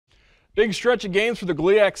Big stretch of games for the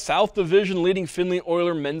GLIAC South Division leading Findlay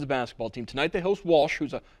Oiler men's basketball team. Tonight they host Walsh,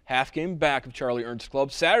 who's a half game back of Charlie Ernst's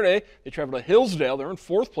club. Saturday they travel to Hillsdale. They're in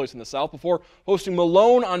 4th place in the South before hosting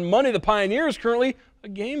Malone on Monday. The Pioneers currently a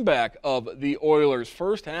game back of the Oilers.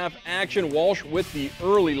 First half action, Walsh with the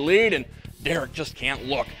early lead, and Derek just can't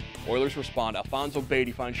look. Oilers respond. Alfonso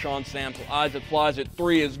Beatty finds Sean Samsel. Eyes it, flies it.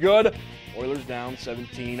 3 is good. Oilers down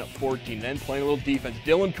 17-14. Then playing a little defense.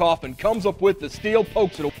 Dylan Kaufman comes up with the steal,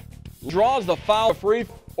 pokes it away. Draws the foul free.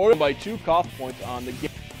 Oilers by 2 Kaufman points on the game.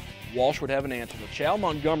 Walsh would have an answer. Chal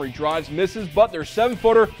Montgomery drives, misses, but their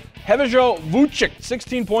 7-footer, Hevejo Vucic,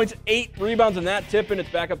 16 points, 8 rebounds in that tip, and it's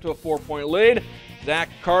back up to a 4-point lead. Zach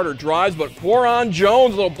Carter drives, but Quaron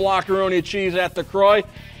Jones, a little blockeroni cheese at the Croy.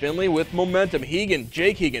 Findlay with momentum.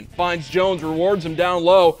 Jake Hegan finds Jones, rewards him down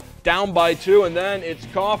low, down by 2, and then it's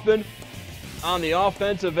Kaufman on the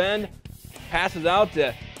offensive end. Passes out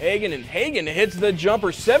to Hagan, and Hagan hits the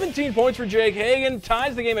jumper. 17 points for Jake Hagan,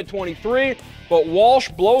 ties the game at 23, but Walsh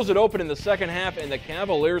blows it open in the second half, and the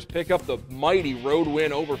Cavaliers pick up the mighty road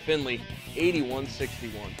win over Findlay,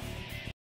 81-61.